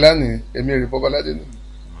Fẹlá ní èmi rè Bob Aladeniyi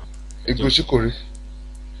Igbóṣíkò rè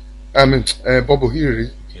Bob Ohiri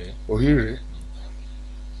rè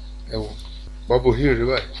ẹ wo Bob Ohiri rè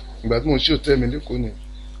báyìí ìgbà tí mo ṣe òtẹ́ mi lẹ́kọ̀ọ́ ni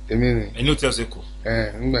èmi ni. ẹni ò tẹ́ ọ sí kù.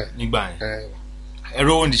 nígbà yẹn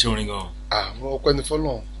ẹ̀rọ owó ń di ṣe orin gan. àwọn ọpẹ́ ní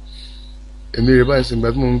fọlọ́n èmi rè báyìí sí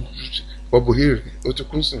ìgbà tí mo Bob Ohiri ó ti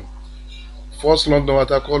kún sí first London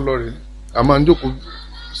atakọ lọ rè a máa ń jókòó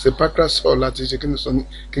St Pancras Hall láti ṣe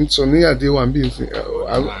King Sunny Ade wà ń bí nsìn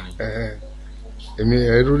èmi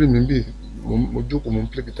ẹ̀rọ rí mi bí mo jókòó mo ń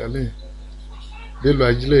play guitar lẹ́yìn Bello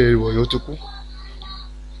Ajílẹ̀ ìwọ̀yọ́ ti kú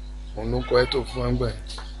òun ló ń kọ ẹ̀tọ́ fún wa ń gbà yẹn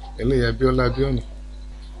eléyìí Abíọ́lá Abíọ́nà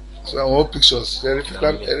so àwọn pictures ẹ̀rí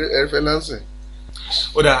fẹ́ láǹsìn.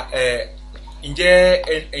 ó dà ǹjẹ́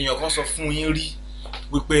èèyàn kan sọ fún yín rí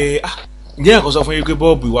wípé ǹjẹ́ èèyàn kan sọ fún yín pé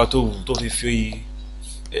bọ́ọ̀bù ìwà tó wù tó fi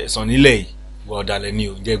sàn nílẹ̀ yìí wọ ọ̀dàlẹ̀ ni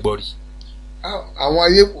ò ǹjẹ́ gbọ́ rí. àwọn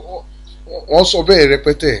ayé wọ́n sọ bẹ́ẹ̀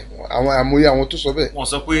rẹpẹtẹ àwọn àmúyẹ àwọn tó sọ bẹ́ẹ̀. wọ́n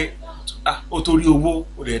sọ pé ó torí owó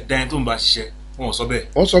ó lè dá ẹni tó ń bá ṣiṣẹ́ wọ́n sọ bẹ́ẹ̀.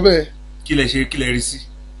 wọ́n sọ bẹ́ẹ̀. kí lẹ ṣe kí lẹ rí sí.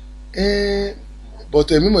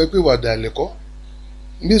 bọ̀tẹ̀ mímọ̀ pé wà dàlẹ̀ kọ́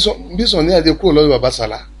bí Sunny Ade kúrò lọ́dọ̀ bàbá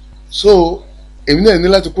Sàlá so èmi náà ní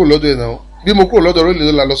láti kúrò lọ́dọ̀ ẹ̀ náà bí mo kúrò lọ́dọ̀ rẹ̀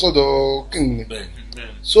lè lọ sọ́dọ̀ King ni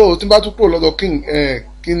so tí n bá tún kúrò lọ́dọ̀ King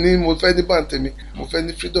kí ni mo fẹ́ ní báńtẹ̀ mi mo fẹ́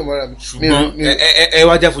ní freedom ara mi. ṣùgbọ́n ẹ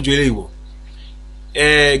wá já fojú eléyìí wò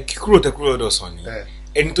kíkúrò tẹ kúrò lọ́dọ̀ Sunny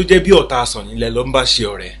ẹni tó jẹ́ bí ọ̀tá Sunny ilẹ̀ ló ń bá ṣe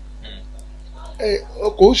ọ̀rẹ́.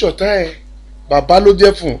 kò ń ṣọ̀tá ẹ̀ bàbá ló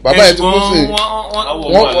jẹ́ fún bàbá yẹn ti kú sí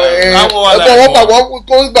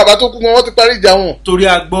wọ́n bàbá tó kú wọ́n ti parí ìjà wọn. torí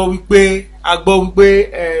a gbọ́ wípé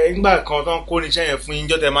nígbà kan tó ń kó irinṣẹ́ yẹn fún yín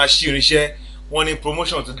jọ́tẹ̀ máa ṣí irinṣẹ́ wọ́n ní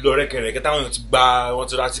promotion ti lọ rẹ́kẹ̀rẹ́kẹ́ táwọn èèyàn ti gba wọ́n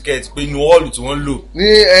ti ra tíkẹ́ẹ̀tì pé inú hall tí wọ́n lò. ní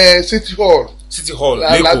City Hall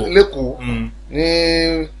lẹ́kọ̀ọ́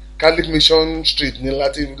ní Catholic Mission Street ní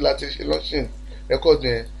láti ṣe lọ́sìn rẹ́kọ̀dì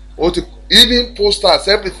yẹn ó ti even posters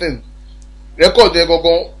everything rẹ́kọ̀dì yẹn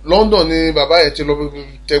gangan London ni bàbá yẹn ti lọ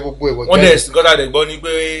tẹ gbogbo ẹ̀ wọ́n. wọ́n dẹ̀ gọ́dà dẹ̀ gbọ́ ni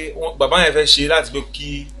pé bàbá yẹn fẹ́ ṣe láti pé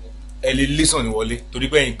kí ẹ lè listen ní wọlé torí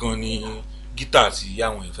pé ẹ̀yin gan ni gítà àti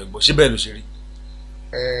àwọn èèyàn fẹ́ gbọ́ ṣé bẹ́ẹ̀ ló ṣe rí.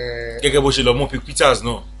 gẹ́gẹ́ bó ṣe lọ mú Peters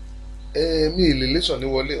náà. mi ì lè listen ní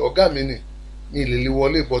wọlé ọ̀gá mi ni mi ì lè lè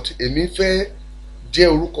wọlé but èmi fẹ́ jẹ́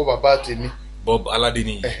orúkọ bàbá tèmi. Bob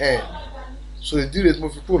Aladeniyi. so ìdí rẹ̀ tí mo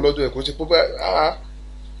fi kúrò lọ́dọ̀ ẹ̀ kò ṣe pé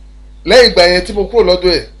lẹ́yìn ìgbà yẹn tí mo kúrò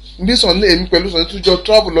lọ́dọ̀ ẹ̀ bí Sunny èmi pẹ̀lú Sunny tún jọ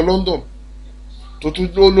travel lọ London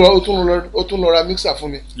ó tún lọ ra mixer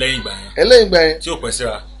fún mi. lẹ́yìn ìgbà yẹn. tí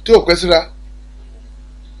ò pẹ́ síra.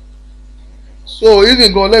 so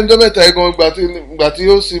even gan lẹ́yìn ọjọ́ mẹ́ta yẹn gan ìgbà tí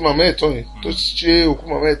ó sì màmá ẹ̀ tán yìí tó ṣe òkú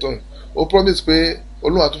màmá ẹ̀ tán yìí ó promise pé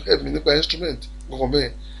Olúwa tún help mi nípa instrument gbọ̀ngàn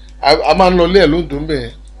bẹ́ẹ̀ a máa ń lọ ilé ẹ̀ lóńdó ń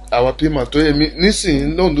bẹ̀ our payman tó èmi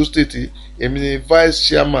nísìnyí lóńdó state èmi ni vice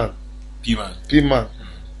chairman payman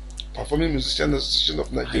performing musician association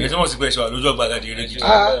of Nigeria. àyè tí wọ́n sì pẹ́ ṣe wà lójú ọgbà àgàdì eré gidi.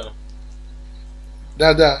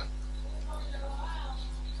 dáadáa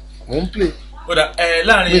mo ń play. kódà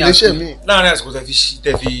láàrin àsìkò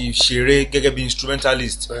tẹ fi ṣeré gẹ́gẹ́ bí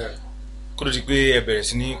instrumentalist kó tó di pé ẹ bẹ̀rẹ̀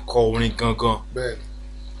sí ní kọ orin gangan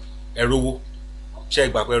ẹ rówó ṣé ẹ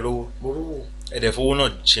gbà pé ẹ rówó ẹ dẹ̀ fowó náà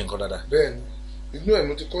ṣe nǹkan dáadáa. bẹ́ẹ̀ni inú ẹ̀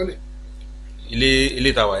mo ti kọ́lé.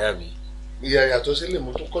 ilé tàwa yà mí. ìyá yàtọ̀ sílẹ̀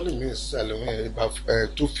mo tún kọ́lé mi ìsàlẹ̀ wọn yẹn about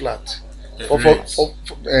 2 flat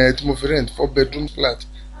tí mo fi rent 4 bedroom flat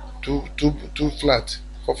 2 flat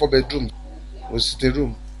 4 bedroom o sitting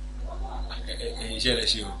room. iṣẹ́ rẹ̀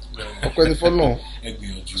ṣe o. ọpẹ́ ní fọ́nà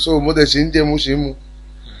so mo dẹ̀ ṣe ń jẹ mo ṣe ń mu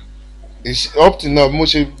up till now mo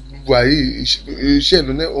ṣe wà yìí iṣẹ́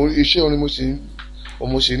ìlú náà iṣẹ́ orin mo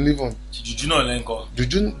ṣe ń live on. jùjú náà lẹ́yìn kọ́.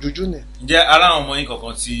 jùjú ni. ǹjẹ́ ara àwọn ọmọ yín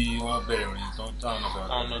kankan tí wọ́n bẹ̀rẹ̀ orin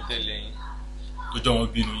táwọn náà tẹ̀lé yín tó jọ wọn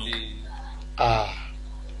bínú yín.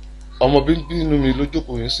 ọmọ bínú mi ló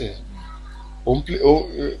jókòó yẹn sẹ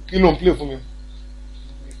kí ló ń play fún mi.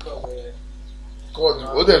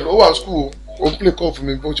 ó dẹ̀ ó wà school ó ń play call fún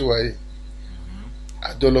mi bó ṣe wà yìí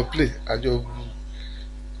àjọ lọ play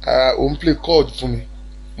ó ń play chord fún mi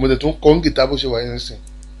mo dẹ̀ tún kọ́ ń gìtá bó ṣe wà yẹn sìn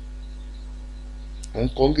mo ń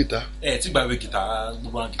kọ́ ń gìtá. tí gbàgbé gìtá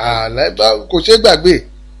gbogbo àwọn gìtá. àlàyé kò ṣeé gbàgbé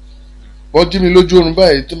wọ́n jí mi lójú oorun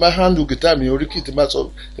báyìí tí n bá handle gìtá mi orí kì tí n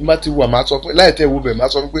bá ti wà máa sọ fún láì tẹ́ wo bẹ̀ máa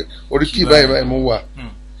sọ fún pé orí kì báyìí mo wà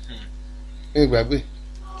ní ìgbàgbé.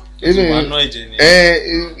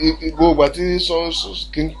 gbogbo àti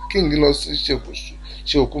King lọ sí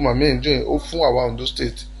ṣe òkú màmí ẹ̀ ń jọ yẹn ó fún àwa Ondo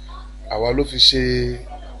State àwa ló fi ṣe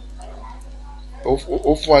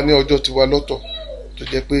ó fún wa ní ọjọ́ tiwa lọ́tọ̀ tó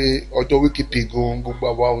jẹ́ pé ọjọ́ wíkìpì gan gbogbo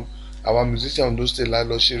àwa musician Ondo State la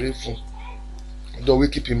lọ ṣeré fún ọjọ́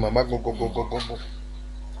wíkìpì màmá gbọ̀ngbọ̀ngbọ̀ngbọ̀ngbọ̀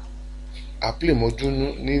àpilẹ̀ mọ́jú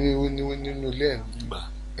nínú ilé ẹ̀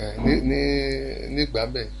nígbà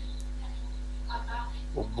bẹ́ẹ̀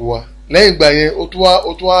gbogbo wa lẹ́yìn ìgbà yẹn ó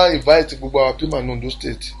tún wá invite gbogbo àwọn pima ní Ondo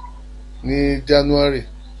State ní January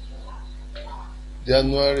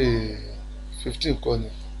 15 kọ́ ni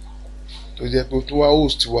tó jẹ́ pé ó tún wá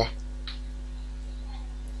host wa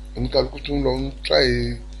oníkàlùkù tún lọ ń try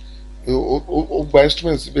ó gba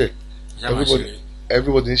instrument síbẹ̀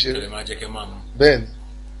everybody ń ṣe bẹ́ẹ̀ ni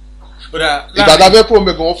ìgbàdá fẹ́ kúrò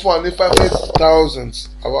mbẹ̀ gan wọ́n fún wa ní 500,000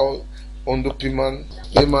 our Ondo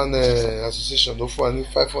payman association ló fún wa ní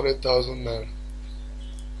 500,000 naira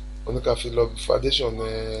oníkàfi lọ foundation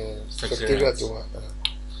secretariat wa.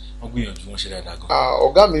 wọ́n gbìyànjú wọn ṣe dáadáa gan.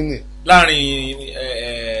 ọ̀gá mi nì. láàrin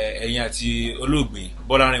ẹ̀yin àti olóògbé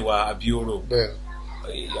Bọ́lárìnwá Abíọ́rò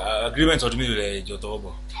agreement ọdún mélòó lẹ jọ tọwọ́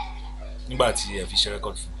bọ̀ nígbà tí ẹ fi ṣe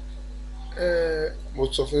record fún. mo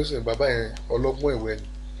sọ fún ẹsẹ̀ bàbá yẹn ọlọ́gbọ́n ẹ̀wẹ̀ ni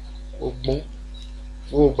ó gbọ́n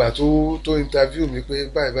mo gbà tó interview mi pé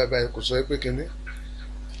báyìí kò sọ pé kinní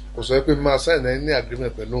kò sọ pé máa sign ní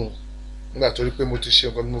agreement pẹ̀lú òun nígbà tó rí pé mo ti ṣe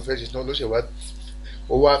nǹkan tí mo fẹ́ ṣe tán ló ṣe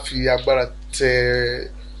wá fi agbára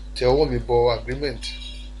tẹ ọwọ́ mi bọ agreement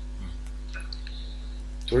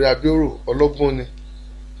torí Abíọ́rò ọlọ́gbọ́n ni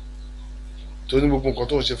tó ní gbogbo nǹkan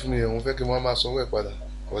tó ń ṣe fún mi yẹn òun fẹ́ kí wọ́n máa sanwó ẹ̀ padà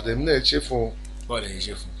ọ̀dẹ̀ mi náà ṣe fún un. bọ́ọ̀lù yìí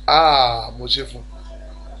ṣe fún.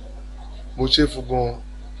 mo ṣe fún gan-an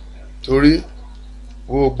torí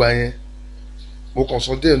owó gbà yẹn mo kàn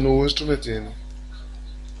sọ díẹ̀ ní owó instrument yẹn ni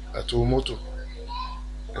àti owó mọ́tò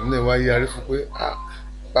èmi náà wá yarí fún pé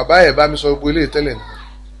bàbá ẹ̀ bá mi sọ gbogbo eléyìí tẹ́lẹ̀ ni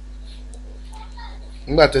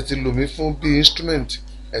nígbà tẹ́ ti lò mí fún bí instrument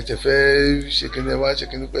ẹ̀ tẹ̀ fẹ́ ṣe kíní ẹ wá ṣe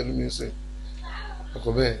kíní pẹ̀lú mi sìn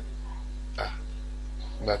ọkọ̀ bẹ́ẹ̀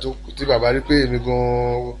ìgbà tí bàbá rí pé èmi gan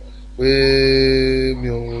pé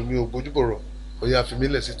mi ò bójú bọ̀rọ̀ ó yá fi mí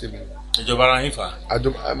lẹ̀ sí tèmi. ìjọba ara yín fà á.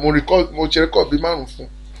 mo ṣe rẹ́kọ̀d bí 5 fún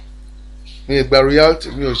mi ìgbà royalty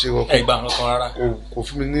mi ò ṣe kọ̀ọ̀kan. ẹ gbà nǹkan rárá. kò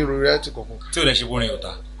fún mi ní royalty kankan. tí ò lè ṣe bórin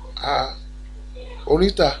ọ̀tá.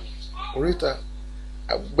 oríta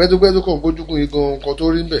gbẹ́dúgbẹ́dú kan gbójúkun yìí gan nǹkan tó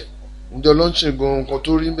rí ń bẹ̀ ǹjọ́ lọ́ńṣìn gan nǹkan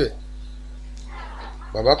tó rí ń bẹ̀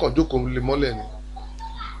bàbá kan jókòó lè mọ́lẹ̀ ni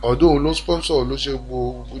ọ̀dọ́ òun ló sponsor ló ṣe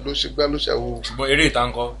gbá ló ṣàwò. ṣùgbọ́n eré ìta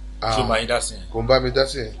ńkọ́ tó bá yín dá sí yẹn. kò ń bá mi dá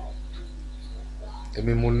sí yẹn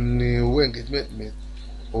èmi mo ní owó engagement mi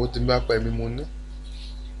owó tí mi bá pa èmi mo ní.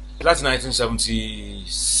 láti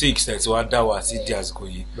 1976 tẹ̀ tí wàá dá wà sí di àsìkò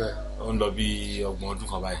yìí ó ń lọ bí 30 ọdún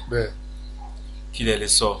kan báyìí kí lẹ lè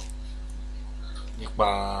sọ nípa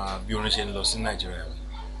bí orin ṣe ń lọ sí Nàìjíríà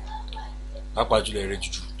pàápàá jùlọ eré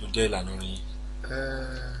jùjú tó jẹ́ ìlànà orin yìí.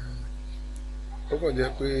 ó kàn jẹ́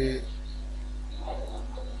pé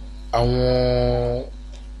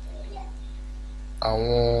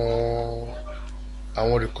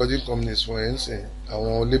àwọn recording companies wọ̀nyẹn ń sìn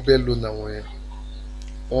àwọn label loan àwọn yẹn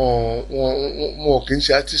wọn kì í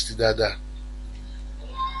ṣe artist dáadáa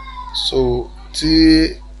so tí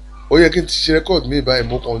ó yẹ kí n ti ṣe record mi báyìí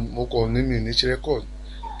mo kàn ní mi ní ṣe record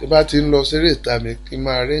tí bá ti ń lọ séré ìta mi kí n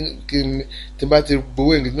máa rí tí bá ti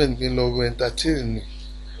gbowó engagement kí n lọ entertain ni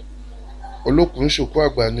olókùn ṣòkú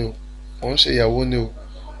àgbà ni o wọ́n ń ṣe ìyàwó ni o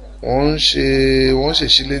wọ́n ń ṣe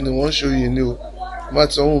ìṣílé ni wọ́n ń ṣe oyè ni o má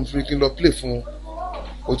ti sanwó fún mi kí n lọ play fún wọn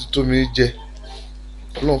ó ti tó mi jẹ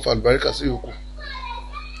Ọlọ́run fa àlùbáríkà sí yòókù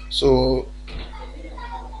so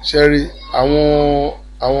ṣẹ́rí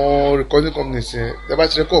àwọn recording companies yẹn tẹ́ bá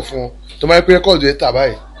ti record fún wọn tó máa ń pín record yẹn tà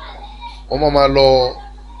báyìí wọ́n máa lọ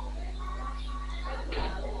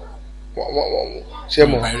ṣe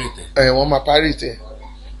mọ̀ wọ́n máa pirate ẹ̀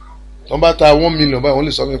wọ́n bá ta 1 million báyìí wọ́n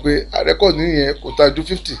lè sọ mi pé record nìyẹn kò ta ju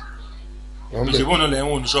 50. ìṣègùn náà lẹ́yìn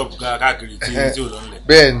òun ṣọ́ọ̀bù káàkiri tí ò lọ́nlẹ̀.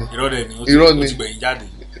 bẹ́ẹ̀ni irọ́ ni ó ti gbẹ̀yìn jáde.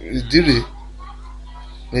 ìdíre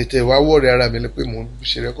mi tẹ̀ wá wọ́ọ̀rẹ́ ara mi ni pé mò ń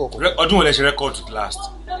ṣe rẹ́kọ̀d. ọdún wo lẹ ṣe rẹ́kọ̀d last.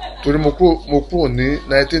 torí mo kúrò ní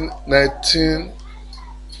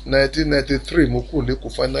 1993 mo kúrò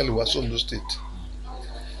lẹ́kọ̀ọ́ finally wá sí Ondo State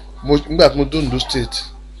nígbà tí mo dé Ondo State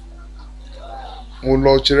mo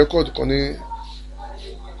lọ ṣe rẹ́kọ̀d kan ní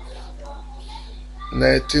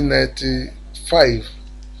 1995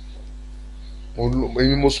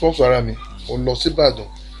 èmi mo sponsor ara mi mo lọ sí Ìbàdàn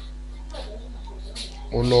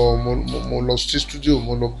mo lọ sí studio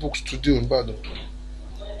mo lọ book studio ní Ìbàdàn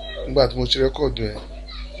nígbà tí mo ṣe rẹ́kọ̀dù ẹ̀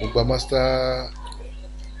mo gba master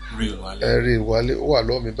rí ìwálé ó wà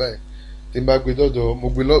lọ́wọ́ mi báyìí tí n bá gbé dọ́dọ̀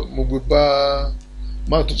mo gbé bá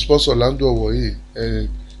máa tó sponsor Orlando ọ̀wọ̀ yìí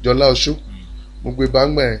Jọlá Oṣó mo gbé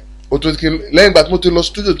báńgbà yẹn ó tó kí lẹ́yìn ìgbà tí mo ti lọ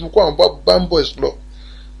studio tí mo kó àwọn band boys lọ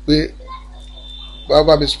pé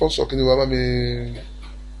bàbá mi sponsor kí ni bàbá mi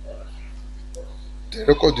tẹ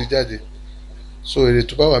rẹ́kọ̀dù jáde so èrè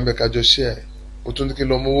tó bá wà mẹ́ka jọ share ẹ̀ ó tún ní kí n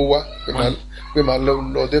lọ mówó wá pé màá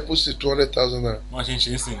lọ deposit 200,000 naira. wọ́n ṣe ń ṣe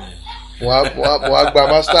é sìn nìyẹn. mo á gba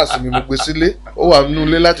masters mi mo gbé sílé ó wà nínú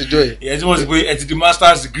ilé látijọ́ yìí. ìyẹn tí wọ́n ti pé ẹ ti di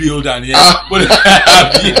masters degree holder nìyẹn.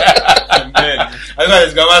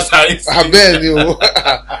 bẹ́ẹ̀ ni o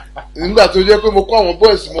nígbà tó jẹ́ pé mo kó àwọn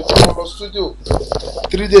boys mo kó wọn lọ studio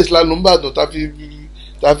 3 days lánàá ń bàdàn tá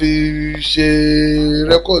fi ṣe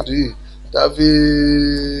rẹ́kọ̀dù yìí tá fi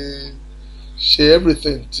ṣe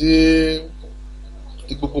everything tí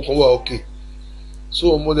gbogbo kan wà okay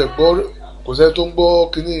so mo dẹ̀ gbọ́ kò sẹ́ni tó ń gbọ́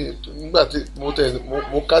kínní nígbà tí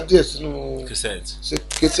mo ká díẹ̀ sínú cassette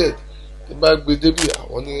tí bá gbé débi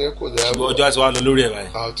àwọn ní rẹ́kọ̀dù yàrá. ṣùgbọ́n ọjọ́ àti wàá lọ lórí ẹ̀ báyìí.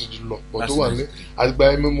 àwọn ti lọ pọ̀ tó wà ní àgbà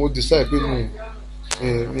ẹ̀mí mo decide pé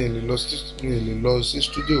mi lè lọ sí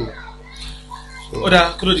studio. ó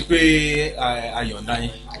dáa kí ló di pé ayọ̀ǹda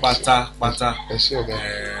yín pátápátá ẹ ṣé ọ̀gá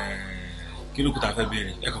kí ló kù tá a fẹ́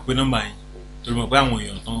béèrè ẹ kàn pé nọ́mbà yín torí mo pé àwọn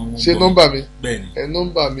èèyàn tán. ṣé nọ́mbà mi bẹ́ẹ̀ni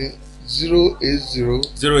nọ́mbà mi 080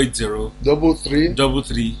 33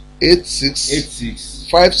 86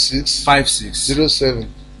 56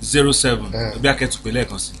 07 bí akẹ́tù pé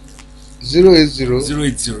lẹ́ẹ̀kan sí.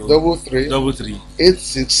 080 33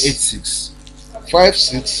 86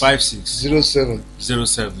 56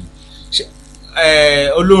 07.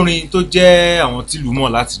 olórin tó jẹ́ àwọn tìlú mọ̀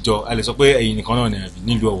látijọ́ a lè sọ pé ẹ̀yin nìkan náà ni àbí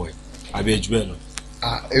nílùú Ọ̀wọ̀ àbí ẹ̀jú bẹ́ẹ̀ lọ.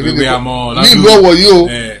 nílùú Ọ̀wọ̀ yìí o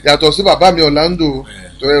yàtọ̀ sí bàbá mi Orlando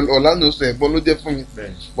sọ ẹ̀gbọ́n ló jẹ́ fún mi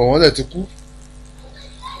bọ̀ wọ́n dẹ̀ ti kú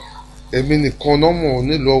èmi nìkan náà mọ̀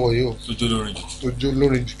nílùú Ọ̀wọ̀ yìí o tó jó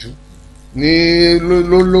lórin jùjú ní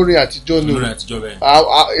lórí àtijọ́ ni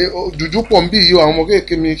o jùjú pọ̀ ń bí yìí o àwọn ọmọ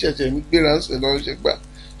kéèké mi ṣẹ̀ṣẹ̀ mi gbéra ń sẹ̀ lọ́ọ́ ṣe gbà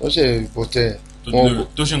lọ́sẹ̀ ìbọ̀tẹ̀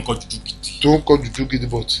tó ṣe ń kọ jùjú gidi tó ń kọ jùjú gidi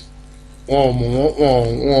bọ̀tì wọn ò mọ̀ wọ́n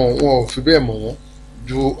wọn ò fi bẹ́ẹ̀ mọ̀ wọ́n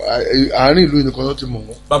ju àárín ìlú nìkan ló ti mọ̀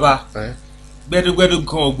wọ́n. bàbá gbẹdúgbẹdú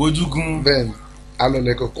kan ògbójúgun. bẹ́ẹ̀ni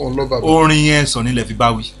alọlẹ kankan lọ bàbá. orin yẹn sọ nílẹ̀ fi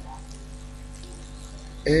báwí.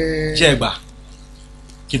 ṣé ẹ gbà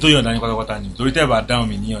kí n tó yọ̀ǹda yín pátápátá ni torí tẹ́ ẹ bá dáhùn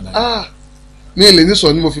mi ní yọ̀ǹda yín. mi ò lè ní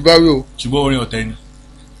sọ ni mo fi báwí o. ṣùgbọ́n orin ọ̀tẹ̀ ni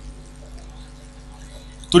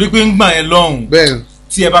torí pé ń gbà yẹn lọ́hùn. bẹ́ẹ̀ni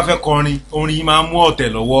tí ẹ bá fẹ́ kọrin orin yìí máa ń mú ọ̀tẹ̀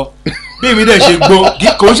lọ́wọ́ bí èmi dẹ̀ ṣe gbọ́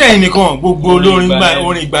kò ń ṣẹ̀yìn nìkan gbogbo olórin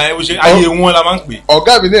orin ìgbà yẹn ó ṣe ayé wọn la máa ń pè.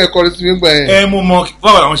 ọ̀gá mi náà kọrin sí mi gbà yẹn. mo mọ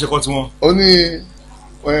báwo làwọn ṣe kọ tiwọn. ó ní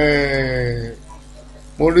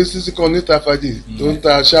mo rí sísí kan níta fàájì tó ń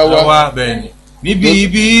ta ṣáwá. ṣáwá bẹ́ẹ̀ ni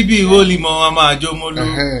níbi ó lè mọ wọn máa jó mólú.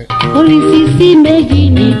 orí sísí méjì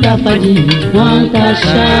níta fàájì wọ́n ń ta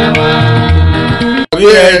ṣáwá. orí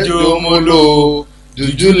ẹ̀ jó mólú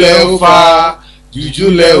jùjú lẹ ó fa jùjú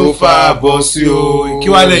lẹ ó fa bọ́ sí o kí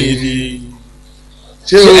wàá lẹ́yìn di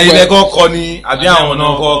ṣé ẹ̀yin lẹ kọ́ ni àbí àwọn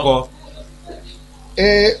náà kọ́.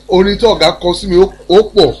 orin tí ọ̀gá kọ sí mi ó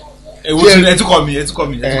pọ̀. èwo tí ẹ tún kọ mi.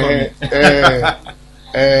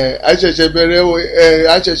 àṣẹ̀ṣẹ̀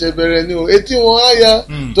bẹ̀rẹ̀ ni o etí wọn á ya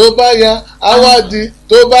tó bá ya á wá di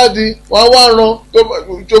tó bá di wọn á wá ran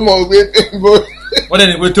tó mọ̀ gbé. wọ́n dẹ̀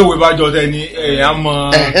ní pé tóòwé bá jọ tẹ́ ni á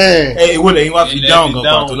mọ èwo lẹ́yìn wá fi dáhùn gan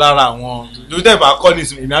pàtó lára àwọn lórí tẹ̀ bá kọ́ ní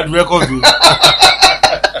ìsinmi ìnádu rẹ́kọ̀dù.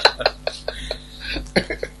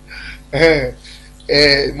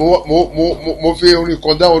 mo fi orin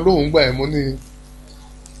kan dáhùn lóhùn gbà yẹn mo ní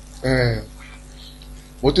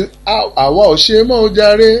mo ti àwa ò ṣe mọ́ ó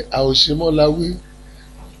jàre a ò ṣe mọ́ la wí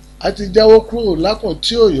a ti jáwọ́ kúrò lákàn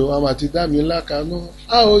tí ò yọ àmà ti dá mi lákanú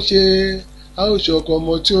a ò ṣe ọkọ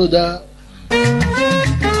ọmọ tí ó dá.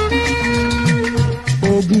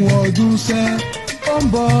 ogún ọdún sẹ́ ó ń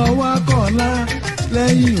bọ̀ wá kọ̀ọ̀lá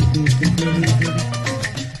lẹ́yìn òkú kékeré.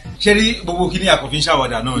 ṣé rí gbogbo kí ní àkọ́fín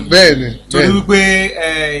ṣàwàdà náà ni. bẹ́ẹ̀ni torí wípé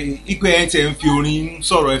ìpè ẹ̀ tẹ̀ ń fi orin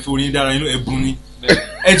sọ̀rọ̀ ẹ̀ fi orin dára inú ẹ̀bùn ni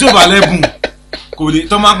ẹ̀ tí ò bá lẹ́bùn kò lè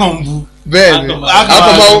tọ́ máa kàn ń bu. bẹ́ẹ̀ni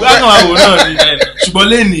akọ̀mọ̀ náà ni ṣùgbọ́n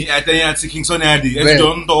lẹ́nì àtẹ̀yìn àti King Sunny Ade ẹ ti jọ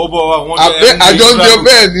ń tọ́ bọ́ wọn. àjọ ń jọ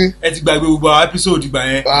bẹ́ẹ̀ ni. ẹ ti gbàgbé gbogbo àwọn episode gbà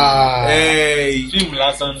yẹn.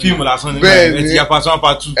 fíìmù lásán ni ẹ ti ya part 1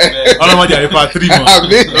 part 2 ọlọ́mọdé àrẹ part 3 mọ́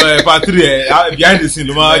part 3 behind the scene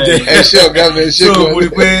ló máa jẹ́. ẹ ṣé ọ̀gá mi ẹ ṣé gan. so mo rí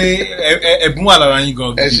pé ẹ̀bùn wà lára yín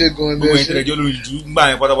gan. ẹ ṣé gan gbogbo ìtẹ̀lẹ́jọ́ lórí jù gbà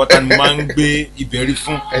yẹn pátápátá ni mo máa ń gbé ìbẹ̀rí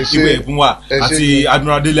fún ìgbà ẹ̀bùn wà àti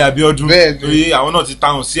Admiral Délé Abíọ́dún torí àwọn náà ti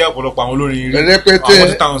tàhùn sí ọ̀pọ̀lọpọ̀ àwọn olórin rí àwọn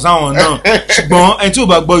ti tàhùn sáwọn náà ṣùgbọ́n ẹni tí ò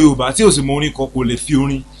bá gbọ́ Yorùbá tí ò sì mọ orin kan kò lè fi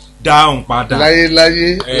orin dáhùn padà. láyé.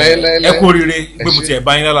 ẹ kú oríire pé mo ti ẹ̀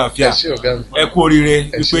bá yín lálàáfíà ẹ kú oríire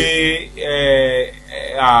wípé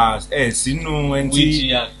ẹ sínú ẹni tí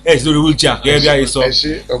ẹ sí lórí wheelchair gẹ́gẹ́ bí ayé sọ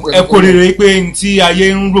ẹ kó rere pé ní tí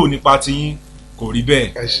ayé ń rò nípa tiyín kò rí bẹ́ẹ̀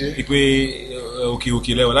pé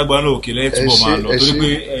òkè lẹ́wọ̀ lágbára náà òkè lẹ́yìn túbọ̀ máa lọ torí pé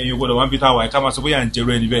ẹ̀yin gbọ́dọ̀ wá ń bí táwa ká máa sọ bóyá ń jẹ́rú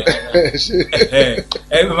ẹni bẹ́ẹ̀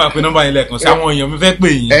ẹ máa pe nọ́mbà yín lẹ́ẹ̀kan sí àwọn èèyàn mi fẹ́ pè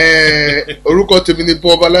yín. orúkọ tèmi ni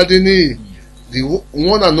Bob Aladeniyi, the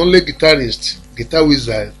one and only guitarist, guitar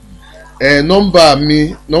wizard. Nọ́mbà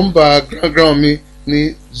ground mi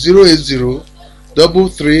ní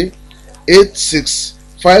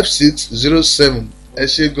 08033865607. ẹ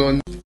ṣé gan-an.